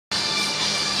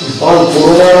और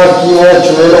कोरोना की है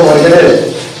चुनेलो मार्केटे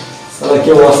साला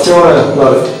क्या वास्ते वाला है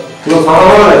क्लब क्लब फाड़ा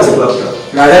वाला है क्लब का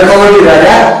राजा कमेटी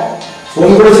राजा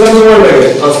फोन করেছিলাম তো বলে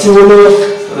আসছি বলে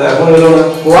এখন এলো না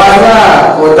ও আসা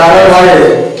ও তারে ভাই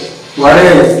মানে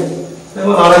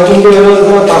এবার আরেকজনকে এলো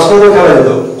তোমার তাসটা তো খেলা যেত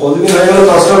কতদিন হয়ে গেল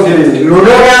তাসটাও খেলিনি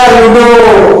লুডো খেলা লুডো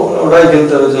ওটাই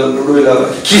খেলতে হবে চল লুডোই লাগা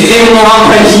কি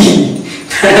মহামারি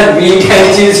বিয়ে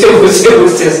খাইছি সে বসে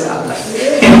বসে সালা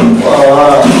বাবা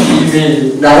কি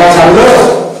দাদা ছাড়লো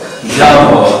যাও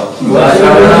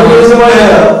বাবা বলছে ভাই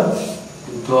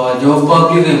তো জব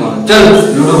পাবলি দে মান চল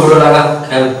লুডো বড় লাগা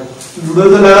খেল लूडो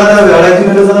तो लगा था गाड़ा की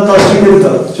मेरे साथ तो अच्छी खेलता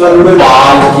चल लूडो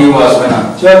बाल की वास में ना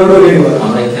चल लूडो गेम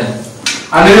हमने खेल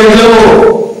आने ले लो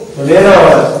ले ना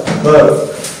बस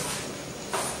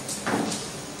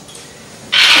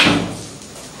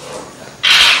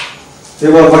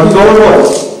ये बार बाकी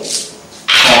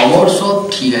खबर सब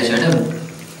ठीक है सेटा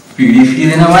पीडी फ्री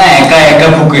देना मैं एका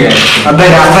एका फुके है अबे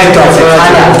राफा तो আছে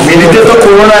मेरे तो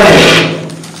कोरोना नहीं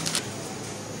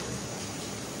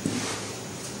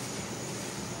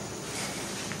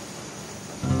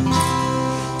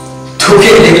তোকে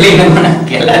দেখলে না মানে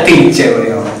খেলাতে ইচ্ছে করে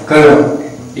আমার করো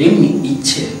এমনি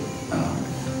ইচ্ছে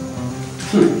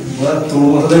বাবা তোর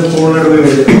মধ্যে করোনা ঢুকে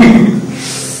গেছে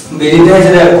বেরিয়ে যাচ্ছে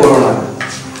রে করোনা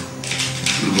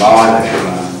বাবা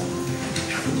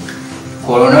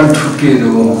করোনা ঢুকে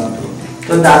দেবো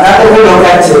তো দাদা তো বলে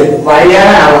ঢোকাচ্ছে ভাইয়া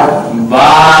আবার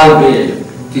বাবে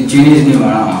তুই চিনিস নি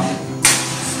মারা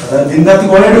দিন রাত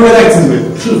কোনে ঢুকে যাচ্ছিস বে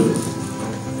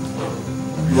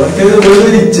বলতে তো বলে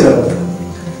দিচ্ছে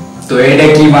তো এটা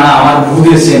কি মানে আমার ভূত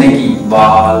এসে নাকি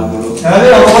বালগুলো আরে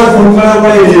আমার ফোন করার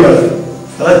পরে এসে গেল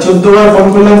তাহলে 14 বার ফোন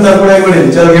করলাম তারপরে একবার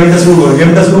চল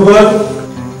গেমটা শুরু কর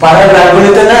পাড়ার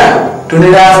রাগগুলিতে না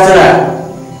টুনিরা আসছে না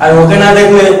আর ওকে না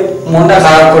দেখলে মনটা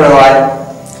খারাপ করে হয়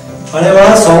আরে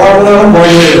বাবা সবার মনে এখন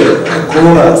ভয় হয়ে গেল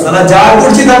করোনা সারা যা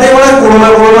করছি তাতে মানে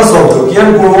করোনা শব্দ কি আর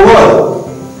করবো বল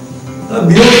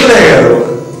বিরক্ত লেগে গেল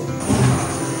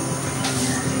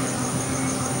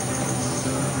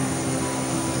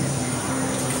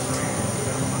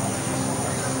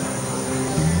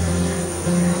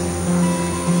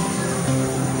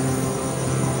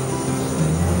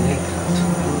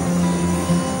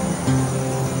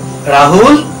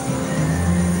রাহুল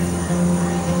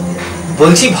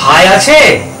বলছি ভাই আছে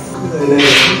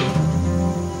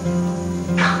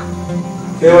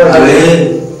আরে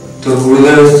তোর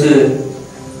গুরুদেব হচ্ছে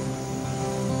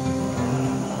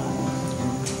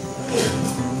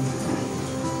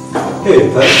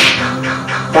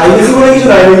প্রাইভেসি বলে কিছু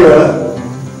নাই নাকি ওরা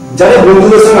জানে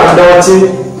বন্ধুদের সঙ্গে আড্ডা মারছে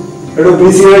একটু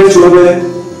বিড়ি সিগারেট চলবে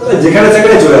যেখানে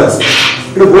সেখানে চলে আসে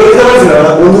একটু বলে দিতে পারছি না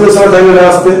বন্ধুদের সঙ্গে টাইমে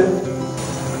আসতে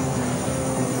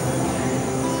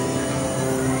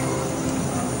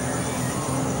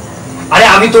আরে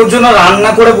আমি তোর জন্য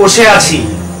রান্না করে বসে আছি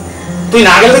তুই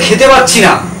না গেলে তো খেতে পাচ্ছি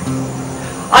না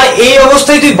আর এই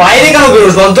অবস্থায় তুই বাইরে কেন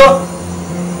বেরোস বলতো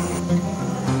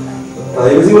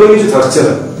প্রাইভেসি বলে কিছু থাকছে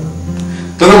না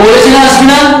তোকে বলেছি না আসবি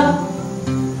না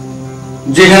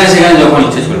যেখানে সেখানে যখন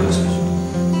ইচ্ছে চলে আসবি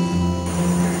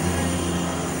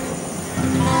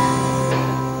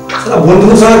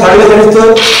বন্ধুদের সঙ্গে থাকলে জানিস তো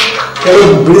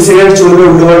বিড়ি সিগারেট চলবে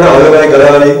উল্টো পাল্টা হবে গায়ে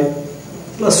গালাগালি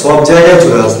সব জায়গায়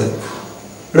চলে আসে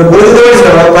এটা বলে দিতে পারিস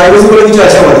না প্রাইভেসি বলে কিছু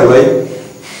আছে আমাদের ভাই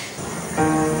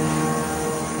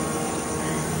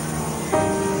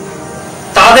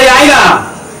তাড়াতাড়ি আয় না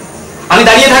আমি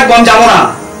দাঁড়িয়ে থাকবো আমি যাবো না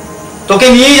তোকে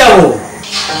নিয়েই যাবো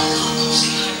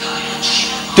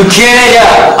তুই খেয়ে নে যা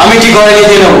আমি ঠিক করে নিয়ে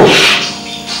নেবো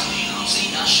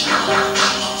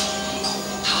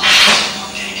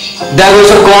দেখ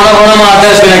ওইসব করোনা মারতে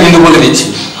আসবে না কিন্তু বলে দিচ্ছি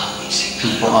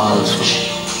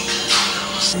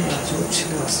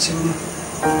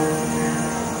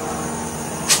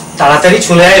তাড়াতাড়ি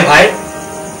চলে আয় ভাই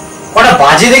কটা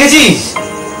বাজে দেখেছিস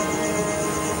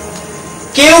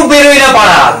কেউ বেরোয় না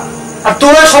পাড়া আর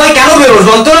তোরা সবাই কেন বেরোস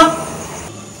বলতো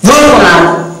ধরবো না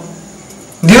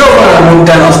দিও না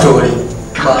মুখটা নষ্ট করি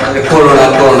করোনা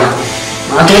তোর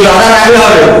দাদা রাখলে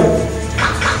হবে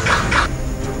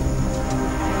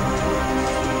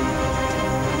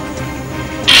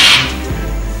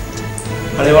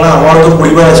আরে মানে আমার তো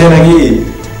পরিবার আছে নাকি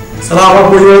সালা আমার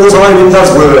পরিবারে তো সবাই বিন্দাস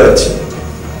ঘুরে বেড়াচ্ছে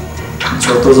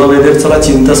যত সব এদের সালা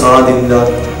চিন্তা সারাদিন রাত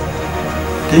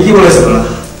ঠিকই বলেছে তোরা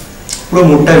পুরো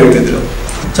মুডটাই বেঁকে দিল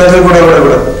চল চল গোটা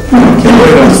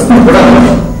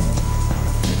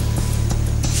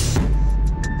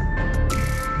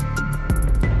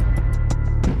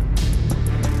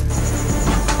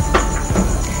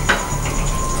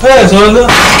হ্যাঁ চল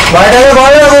বাইরে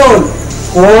বাইরে এখন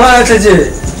করোনা এসেছে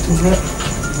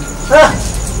হ্যাঁ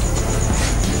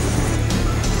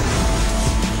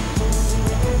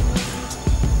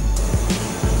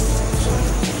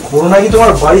করোনা কি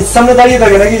তোমার বাড়ির সামনে দাঁড়িয়ে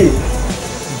থাকে নাকি?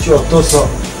 যত সব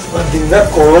দিন রাত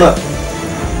করোনা।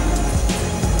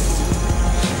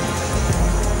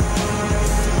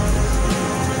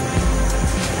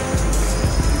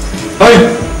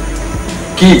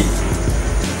 কি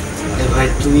আরে ভাই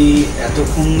তুই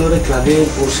এতক্ষণ ধরে ক্লাবে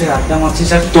বসে আড্ডা মারছিস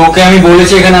আর তোকে আমি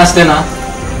বলেছি এখানে আসতে না।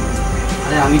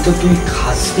 আরে আমি তো তুই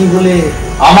খাসনি বলে।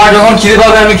 আমার যখন খিদে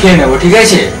পাবে আমি খেয়ে নেবো, ঠিক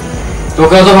আছে?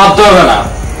 তোকে অত ভাবতে হবে না,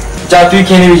 যা তুই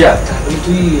খেয়ে নিবি যা। তাহলে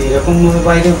তুই এরকম ভাবে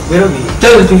বাইরে বেরোবি?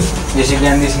 চল তুই বেশি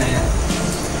জ্ঞান দিস না।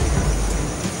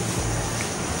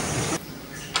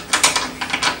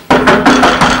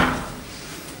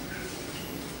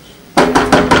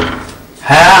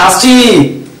 হ্যাঁ আসছি।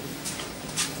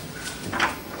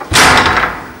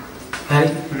 ভাই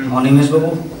অনিমেষ বাবু।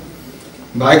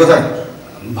 ভাই কোথায়?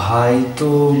 ভাই তো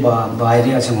বাইরে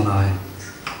আছে মনে হয়।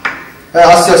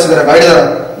 আসছি আসছি, দাঁড়া গাড়ি দাঁড়া,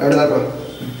 গাড়ি দাঁড়া।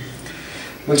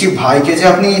 বলছি ভাইকে যে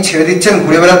আপনি ছেড়ে দিচ্ছেন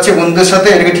ঘুরে বেড়াচ্ছে বন্ধুদের সাথে,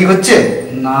 এটা কি ঠিক হচ্ছে?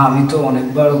 না আমি তো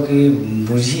অনেকবার ওকে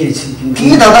বুঝিয়েছি। কি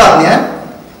দাদা আপনি? হ্যাঁ,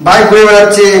 ভাই ঘুরে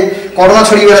বেড়াচ্ছে, করোনা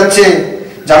ছড়িয়ে বেড়াচ্ছে,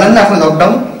 জানেন না এখন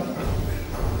লকডাউন?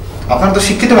 আপনার তো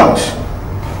শিক্ষিত মানুষ।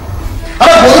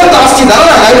 আরে বললাম তো আসছি, দাঁড়া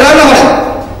না, গাড়ি দাঁড়া না মানে।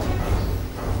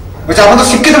 বলছি আপনার তো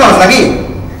শিক্ষিত মানুষ নাকি?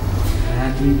 হ্যাঁ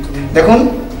কিন্তু দেখুন,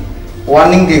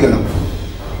 ওয়ার্নিং দিয়ে গেলাম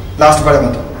লাস্ট বারের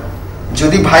মতো,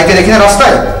 যদি ভাইকে দেখি না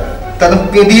রাস্তায় তাহলে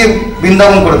পেদিয়ে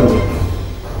বৃন্দাবন করে দেবো।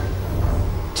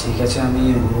 ঠিক আছে আমি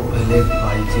এলে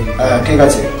বাড়িতে। হ্যাঁ ঠিক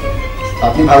আছে,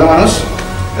 আপনি ভালো মানুষ,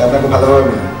 তাই আপনাকে ভালোভাবে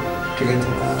বলবেন। ঠিক আছে,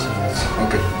 ঠিক আছে।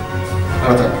 ওকে,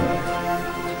 ভালো থাকবেন।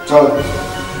 চল।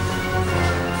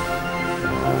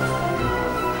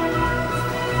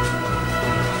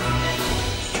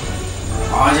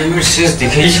 আজ আমি শেষ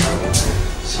দেখেই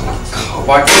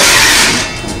খাবার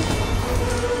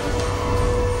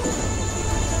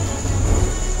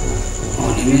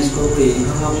অনিমেষ বাবু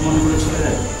এইভাবে অপমান করে চলে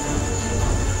গেল।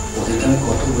 ওদেরকে আমি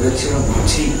কত বলেছিলাম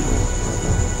বুঝছি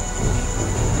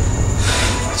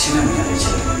পারছি না আমি আর এই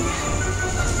ছেলেকে নিয়ে।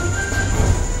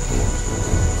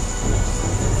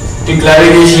 তুই ক্লাবে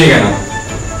গিয়েছিলি কেন?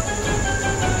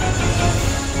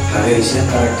 ক্লাবে গেছিলাম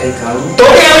তার একটাই কারণ,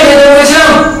 তোকে আমি যেতে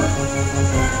বলেছিলাম।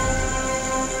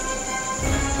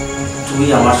 তুই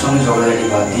আমার সঙ্গে ঝগড়াঝাটি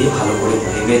বাদ দিয়ে ভালো করে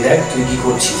ভেবে দেখ তুই কি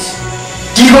করছিস।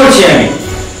 কি করছি আমি?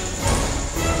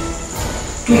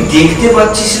 তুই দেখতে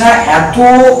পাচ্ছিস না এত?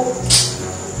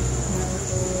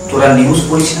 তোরা নিউজ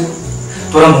পড়িস না?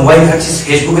 তোরা মোবাইল ঘাটছিস,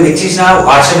 ফেসবুকে দেখছিস না,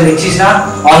 হোয়াটসঅ্যাপে দেখছিস না,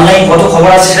 অনলাইন কত খবর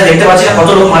আছে সেটা দেখতে পাচ্ছিস না, কত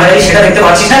লোক মারা যায় সেটা দেখতে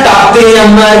পাচ্ছিস না? তাতে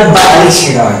আমার বাড়ি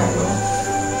ছেড়া হয়ে গেল।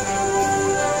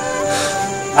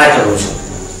 আরেকটা বলছো,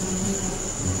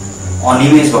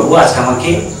 অনিমেষ বাবু আজকে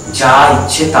আমাকে যা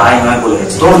ইচ্ছে তাই নয় বলে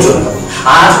গেছে তোর জন্য।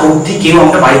 আজ অবধি কেউ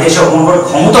আমাকে বাড়িতে এসে অপমান করার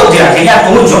ক্ষমতা অবধি রাখেনি, আর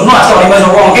তোর জন্য আজকে অনিমেষ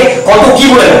বাবু আমাকে কত কি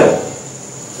বলে গেল।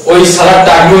 ওই সালার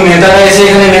টাকলু নেতারা এসে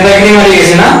এখানে নেতাগিরি মারিয়ে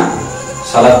গেছে না?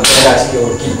 সালার আজকে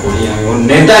ওর কি করি আমি? ওর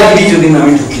নেতাগিরি যদি না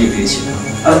আমি ঢুকিয়ে পেয়েছিলাম।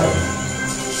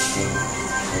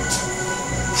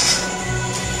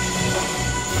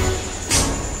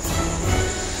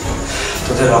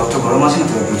 তোদের রক্ত গরম আছে না,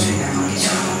 তোরা বুঝবি না আমার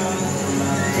কিছু।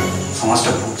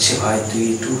 সমাজটা ভুগছে ভাই, তুই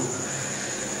একটু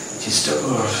চেষ্টা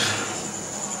কর।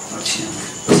 পারছি না।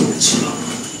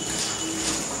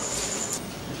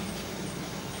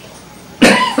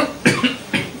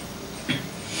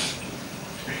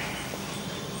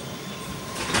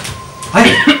 ভাই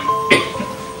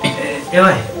এ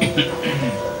ভাই,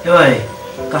 এ ভাই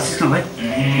কাশিস না ভাই?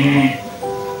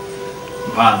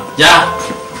 যা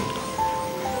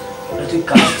তুই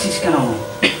কাশছিস কেন?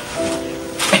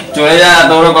 চলে যা,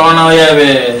 তোর করোনা হয়ে যাবে।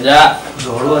 যা,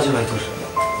 জ্বরও আছে ভাই তোর।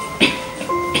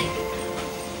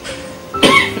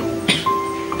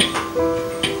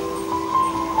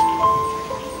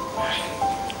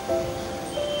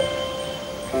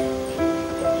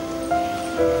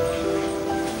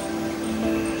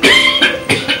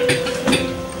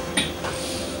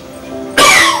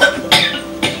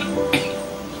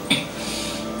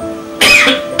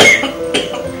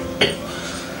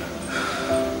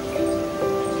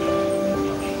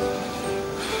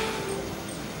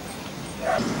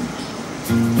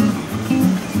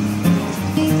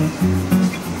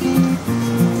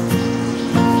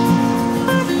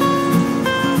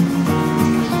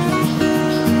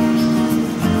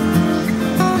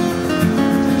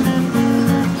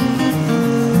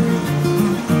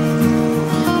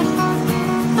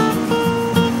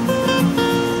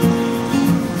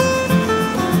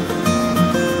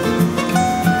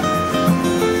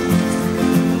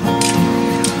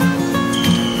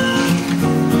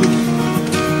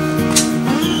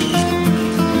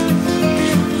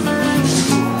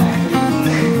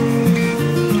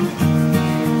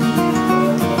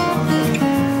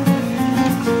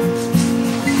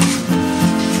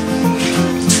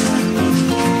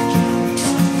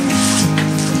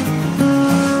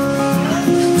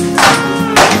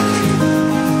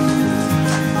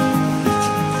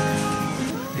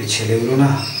 ছেলেগুলো না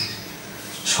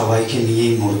সবাইকে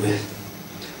নিয়েই মরবে।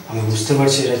 আমি বুঝতে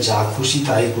পারছি এরা যা খুশি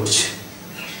তাই করছে,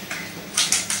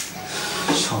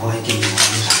 সবাইকে নিয়ে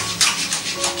মরবে।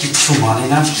 কিচ্ছু মানে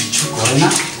না, কিচ্ছু করে না,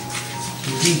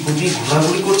 এদিক ওদিক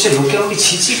ঘোরাঘুরি করছে, লোকে আমাকে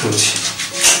ছিচি করছে।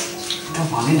 এটা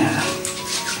মানে না, এরা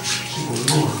কি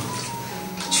বলবো,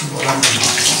 কিছু বলার নেই।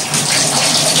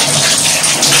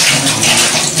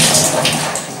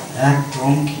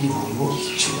 একদম কি বলবো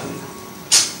কিচ্ছু জানি না,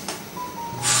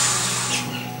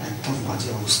 একদম বাজে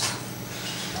অবস্থা।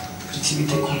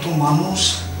 পৃথিবীতে কত মানুষ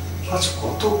আজ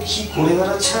কত কি করে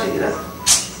বেড়াচ্ছে, আর এরা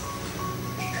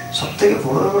সব থেকে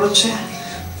বড় ব্যাপার হচ্ছে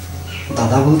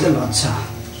দাদা বলতে লজ্জা,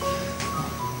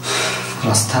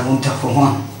 রাস্তার মধ্যে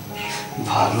অপমান।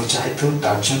 ভালো চাই তো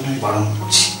তার জন্যই বারণ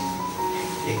করছি,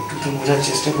 একটু তো বোঝার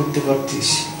চেষ্টা করতে পারতিস।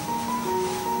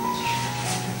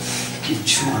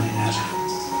 কিচ্ছু মানে না।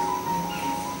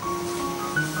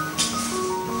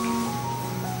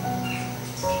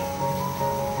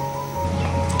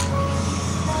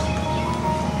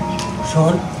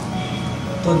 শোন,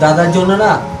 তোর দাদার জন্য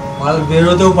না মাল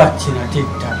বেরোতেও পারছি না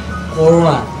ঠিকঠাক।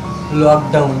 করোনা,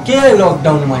 লকডাউন, কে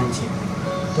লকডাউন মানছে?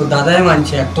 তোর দাদাই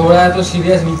মানছে। তোরা এত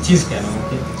সিরিয়াস নিচ্ছিস কেন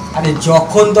ওকে? আরে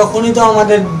যখন তখনই তো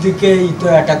আমাদের দিকে তো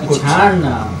অ্যাটাক করছে। ছাড়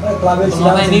না,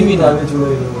 ক্লাবে নিবি না, চলে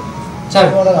এলো। চল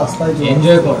রাস্তায়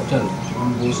এনজয় কর, চল।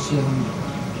 আমি বসছি এখন।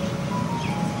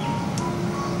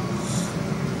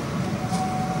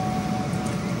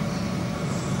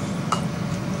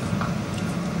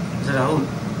 রাহুল,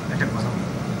 একটা কথা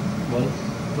বল।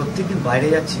 প্রত্যেকদিন বাইরে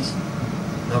যাচ্ছিস,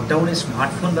 লকডাউনে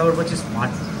স্মার্টফোন ব্যবহার করছিস,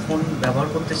 স্মার্টফোন ব্যবহার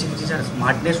করতে শিখেছিস, আর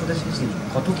স্মার্টনেস হতে শিখেছিস।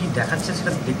 কত কি দেখাচ্ছে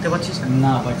সেটা দেখতে পাচ্ছিস না?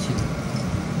 না পারছি না।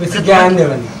 বেশি জ্ঞান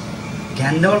দেবেন না।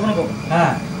 জ্ঞান দেওয়ার কোনো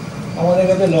হ্যাঁ, আমাদের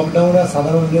কাছে লকডাউনে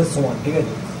সাধারণ দিনের সময়, ঠিক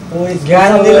আছে? ওই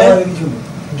জ্ঞান দিলে কিছু নেই।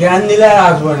 জ্ঞান দিলে আর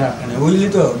আসবো না এখানে, বুঝলি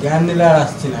তো? জ্ঞান দিলে আর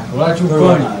আসছি না। ওরা চুপ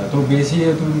কর না, তো বেশি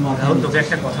তুমি মাথা। রাহুল, তোকে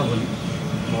একটা কথা বলি,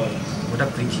 ওটা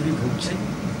পৃথিবী ভুগছে,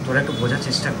 তোরা একটু বোঝার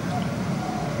চেষ্টা কর।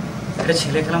 এটা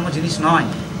ছেলে খেলামো জিনিস নয়।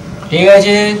 ঠিক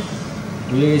আছে,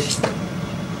 বুঝে গেছি,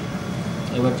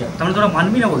 এবার যা। তাহলে তোরা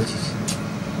মানবি না বলছিস?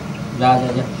 যা যা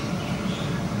যা।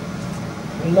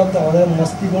 বললাম তো আমাদের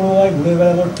মস্তি করবো ভাই, ঘুরে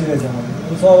বেড়াবো, ঠিক আছে? আমাদের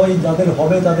সব ওই যাদের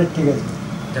হবে তাদের ঠিক আছে,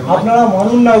 আপনারা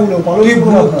মানুন না ওগুলো।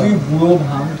 তুই বুড়ো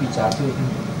ভাম, তুই চাচ্ছিস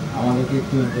এখানে আমাদেরকে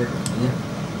একটু এনজয় করতে।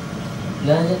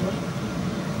 যা যা যা।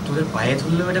 তোদের পায়ে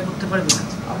তুললেও এটা করতে পারবি না।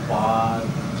 আবার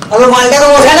আরে মালটা তো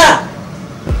বসে না,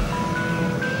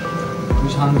 তুই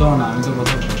শান্ত হ না, আমি তো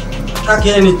কথা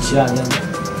খেয়ে নিচ্ছি। যা যা।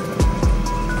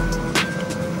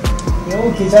 কেউ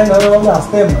কেচাই ধরে বললে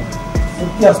আসতেন না,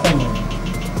 সত্যি আসতাম না।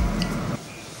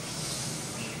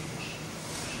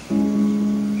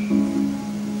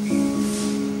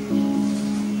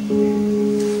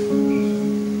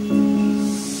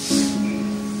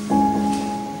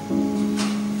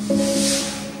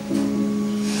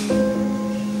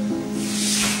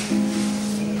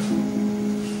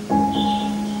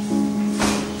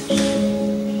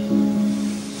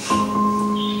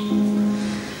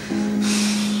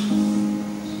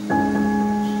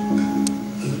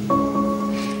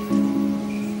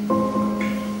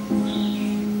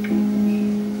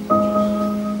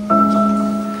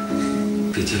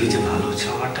 পৃথিবীতে ভালো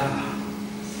চাওয়াটা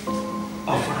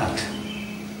অপরাধ।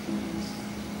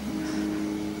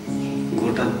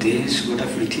 গোটা দেশ, গোটা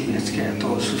পৃথিবী আজকে এত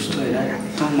অসুস্থ, এরা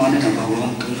একদম মানে না।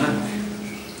 ভগবান, তোমরা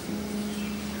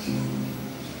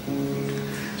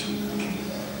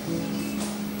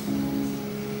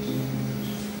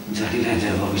জানি না যে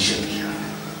ভবিষ্যৎ কি হবে।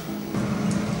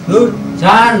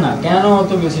 ছাড় না, কেন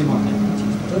অত বেশি মাথায়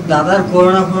নিচ্ছিস? তোর দাদার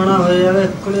করোনা হয়ে যাবে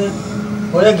এক্ষুনি,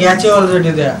 হয়ে গেছে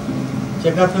অলরেডি। দেয়া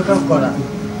চেক আপ ফেকআপ করা,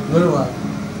 বুঝবা?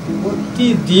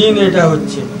 প্রতিদিন এটা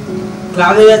হচ্ছে।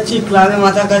 ক্লাবে যাচ্ছি, ক্লাবে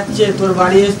মাথা খাচ্ছে, তোর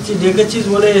বাড়ি এসছি, ডেকেছিস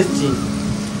বলে এসছি।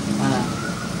 হ্যাঁ,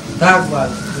 থাক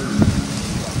বাস,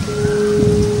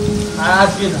 আর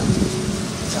আসবি না।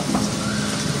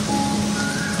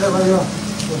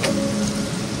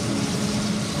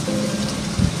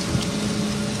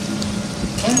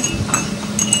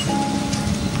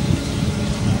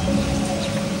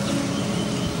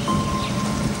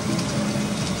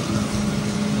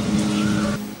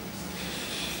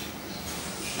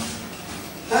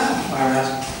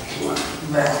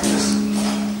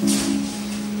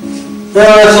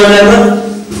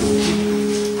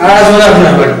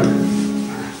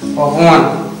 অপমান।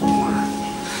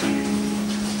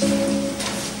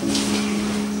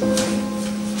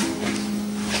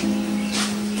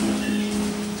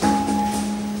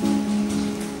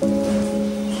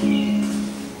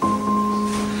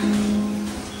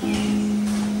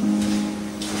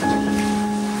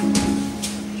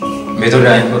 ভেতরে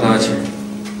আয়, কথা আছে।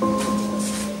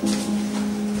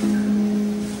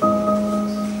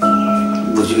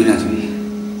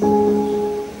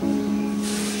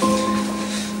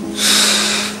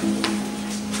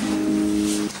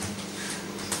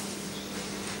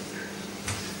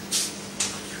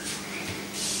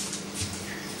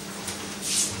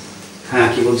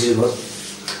 বলছিস বল?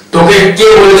 তোকে কে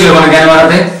বলেছিল মানে জ্ঞান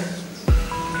বাড়াতে?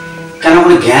 কেন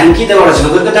কোনো জ্ঞান কি দেওয়ার আছে?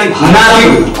 তোদেরকে তো আমি ভালো না, তুই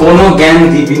কোনো জ্ঞান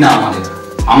দিবি না আমাদের,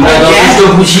 আমরা যথেষ্ট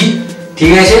বুঝি,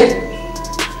 ঠিক আছে?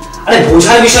 আরে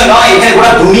বোঝার বিষয় নয়, এখানে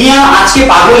গোটা দুনিয়া আজকে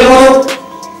পাগলের মতো।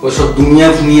 ওসব দুনিয়া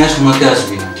ফুনিয়া শোনাতে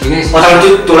আসবি না, ঠিক আছে? কথা বলতে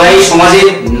তোরা এই সমাজে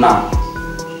না,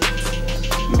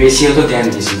 বেশি হয়তো জ্ঞান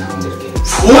দিস না আমাদেরকে।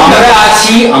 ফোন আমরা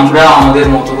আছি, আমরা আমাদের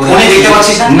মতো করে ফোনে দেখতে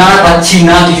পাচ্ছিস না? না পাচ্ছি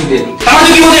না কিছু দেখ। তাহলে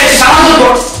তুই কি বলতে চাইছিস? আমার তো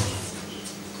তোর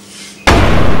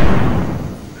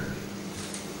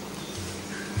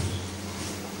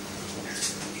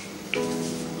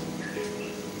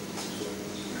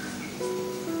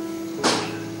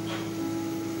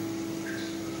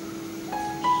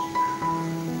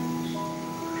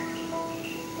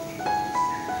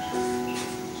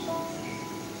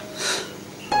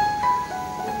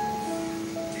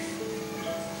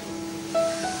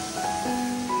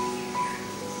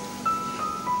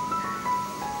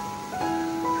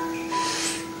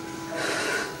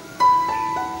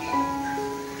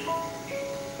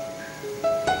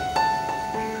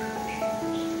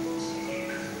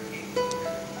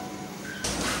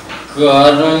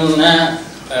করুণা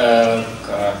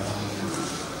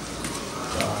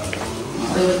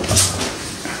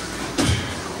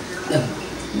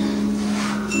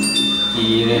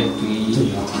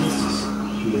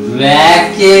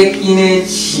ব্যাগে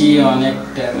কিনেছি, অনেক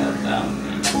টাকা দাম।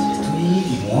 তুই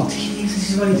মদ খেয়ে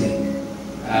এসেছিস বাড়িতে?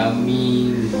 আমি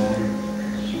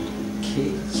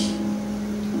খেয়েছি।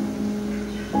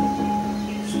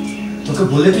 তোকে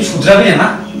বললে তুই শুধরাবি না?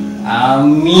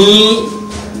 আমি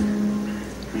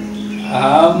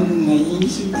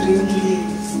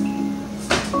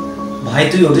ভাই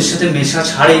তুই ওদের সাথে মেশা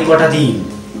ছাড় এই কটা দিন।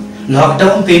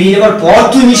 লকডাউন পেরিয়ে যাবার পর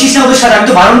তুই মিশিস না ওদের সাথে, আমি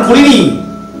তো বারণ করিনি।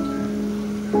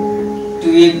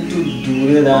 তুই একটু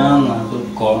দূরে দাঁড়া না, তোর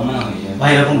করোনা হয়ে যাবে।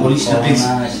 ভাই এরকম বলিস না প্লিজ।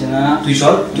 আসে না, তুই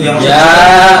চল, তুই আমার যা,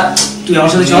 সাথে তুই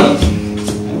আমার সাথে চল।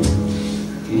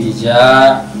 তুই যা।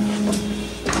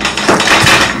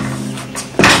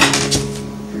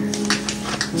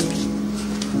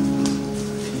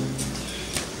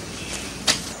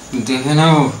 দেখে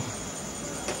নাও,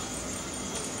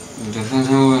 দেখে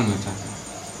নাও না টাকা।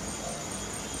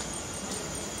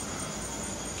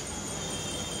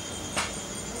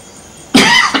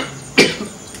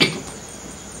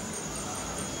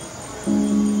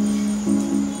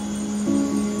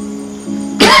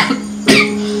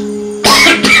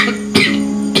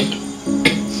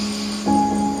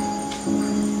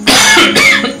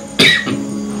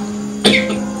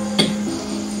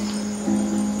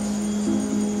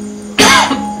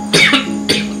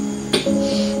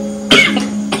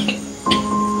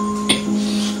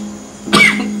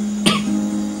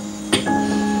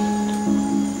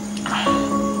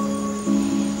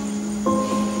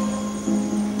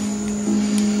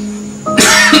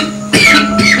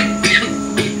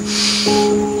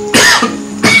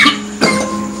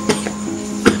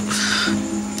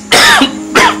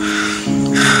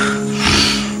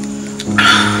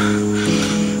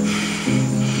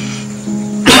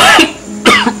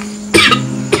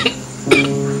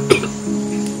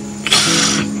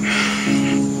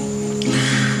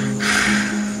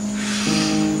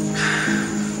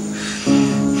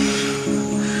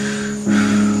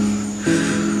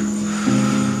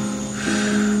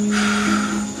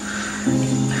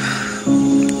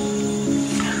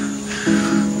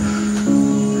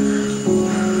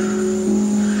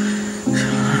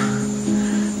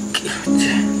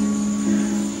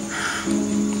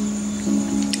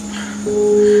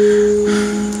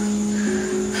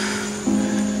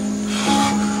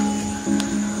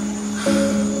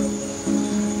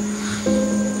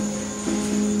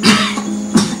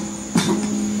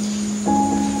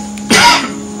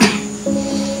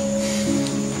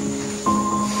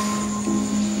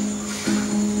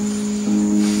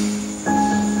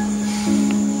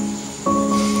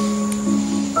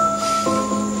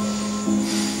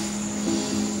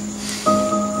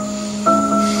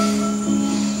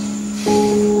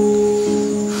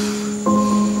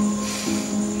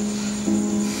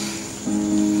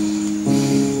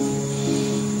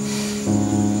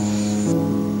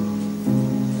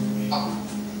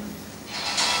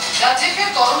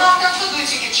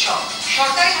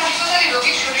 সরকারি হাসপাতালে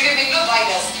রোগীর শরীরে মিলল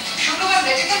ভাইরাস। শুক্রবার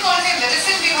মেডিকেল কলেজের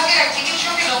মেডিসিন বিভাগের এক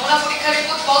চিকিৎসকের নমুনা পরীক্ষার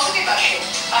রিপোর্ট পজিটিভ আসে।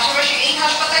 পাশাপাশি এই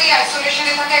হাসপাতালে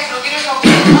আইসোলেশনে থাকা এক রোগীরও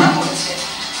সংক্রমণ ধরা পড়েছে।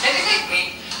 মেডিকেল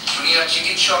জুনিয়র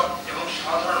চিকিৎসক এবং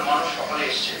সাধারণ মানুষ সকলে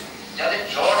এসছে। যাদের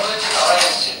জ্বর হয়েছে তারা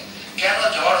এসছে। কেন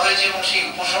জ্বর হয়েছে এবং সেই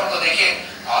উপসর্গ দেখে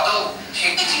আদৌ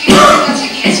সেই চিকিৎসকের কাছে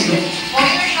গিয়েছিলেন।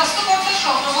 পরিবার স্বাস্থ্যকর্তার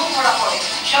সংক্রমণ ধরা পড়ে।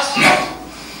 স্বাস্থ্য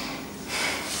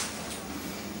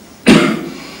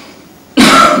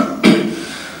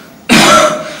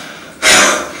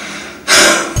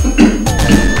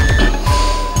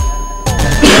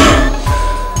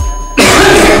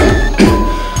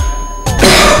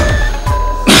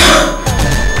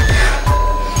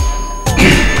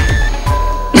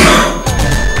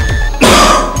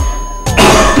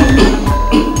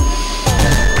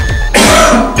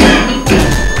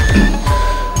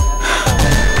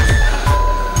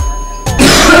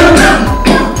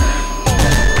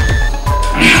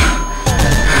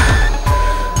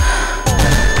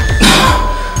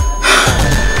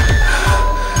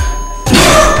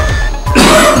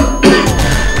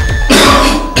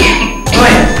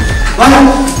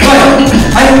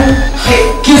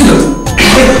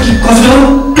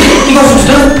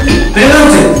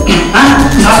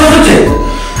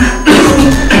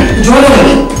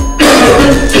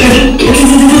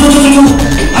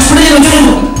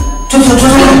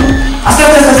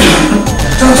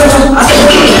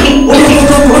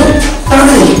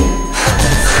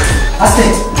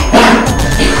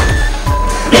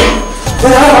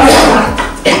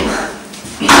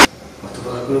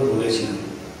কতবার করে বলেছিলাম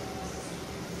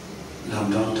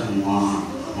লকডাউনটা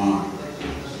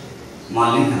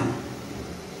মানলি না।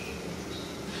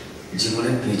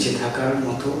 জীবনে বেঁচে থাকার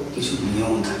মতো কিছু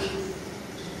নিয়ম থাকে,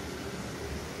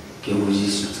 কেউ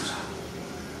বুঝিস না তোরা।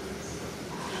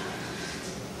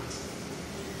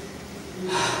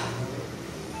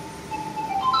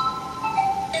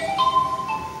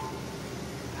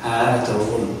 হ্যাঁ তো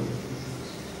বলুন।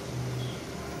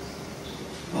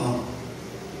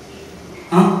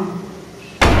 হ্যাঁ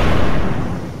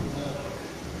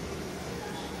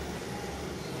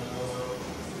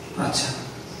আচ্ছা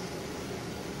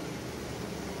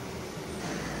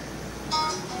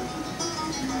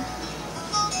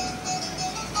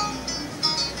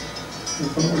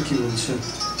কি বলছেন?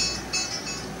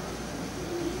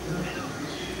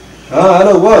 হ্যাঁ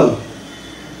হ্যালো বল,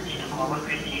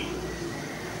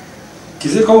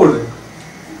 কিসের খবর?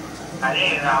 আরে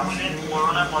রাহুলের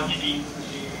করোনা পজিটিভ।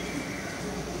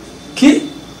 কি?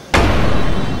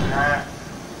 হ্যাঁ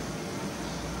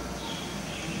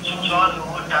চল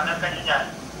ওর দাদার কাছে যাই।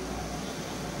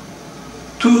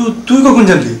 তুই কখন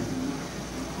জানলি?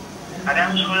 আরে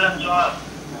আমি শুনলাম, চল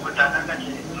ওর দাদার কাছে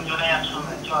দুজনে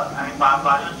একসঙ্গে চল। আমি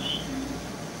বাড়ি যাচ্ছি।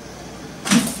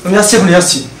 আমি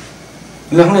আসছি,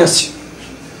 এখনই আসছি।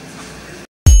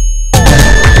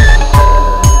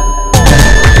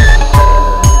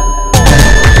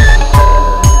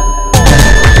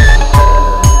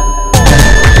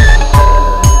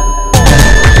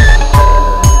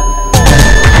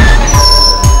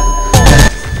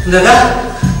 দাদা,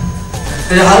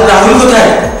 রাহুল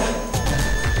কোথায়?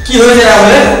 কি হয়েছে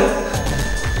রাহুলের?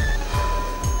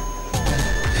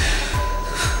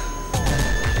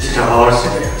 যেটা হওয়ার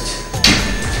সেটাই হচ্ছে।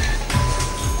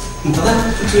 দাদা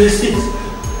তুই এসেছিস?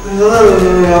 দাদা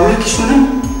রাহুল কি শুনে?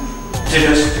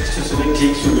 যেটা শুনে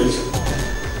ঠিক শুনেছ।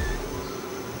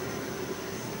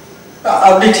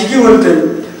 আপনি ঠিকই বলতেন।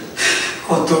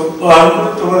 কতবার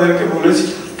তোমাদেরকে বলেছি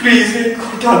প্লিজ এই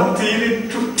ঘটার দিন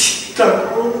একটু ঠিকঠাক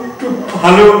একটু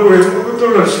ভালো করে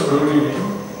তোমরা শোনি।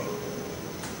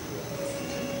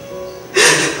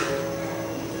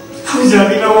 আমি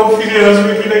জানি না ও ফিরে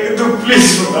আসবে কিনা, কিন্তু প্লিজ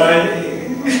ভাই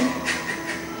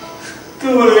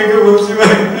তোমাদেরকে বলছি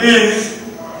ভাই প্লিজ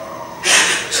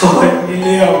সবাই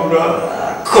মিলে আমরা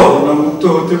করোনা মুক্ত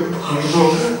হতে পারবো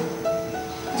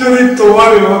যদি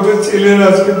তোমার মতো ছেলের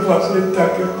আজকে পাশে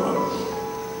থাকে পারো।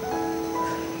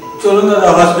 চলুন দাদা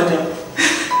হসপিটাল।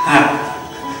 হ্যাঁ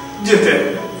যেতে,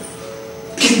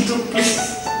 কিন্তু প্লিজ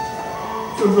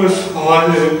তোমরা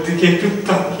সমাজের দিকে একটু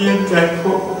তাকিয়ে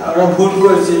দেখো। আমরা ভুল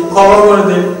করেছি, ক্ষমা করে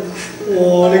দেন।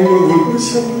 অনেক বড় ভুল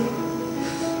করছি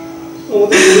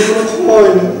আমাদের কোনো ক্ষমা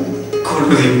হয় না।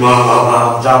 কোনোদিন মা বাবা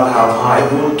দাদা ভাই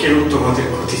বোন কেউ তোমাদের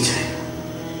ক্ষতি চায় না।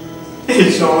 এই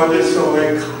সমাজের সবাই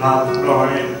খারাপ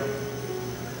নয়,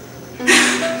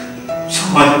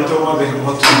 সমাজে তোমাদের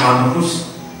মতো মানুষ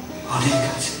অনেক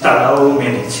আছে, তারাও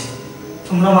মেনেছে,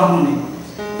 তোমরা মানোনি।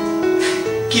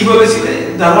 কি বলেছিলে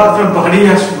দাদা আপনার বাড়ি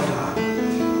আসবো না?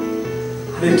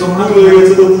 আরে তোমরা বলে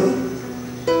গেছে দাদা।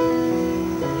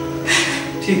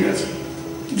 ঠিক আছে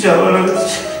যাওয়ার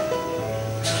আছে,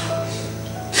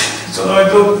 চলো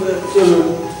হয়তো চলো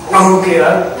আমাকে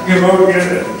আর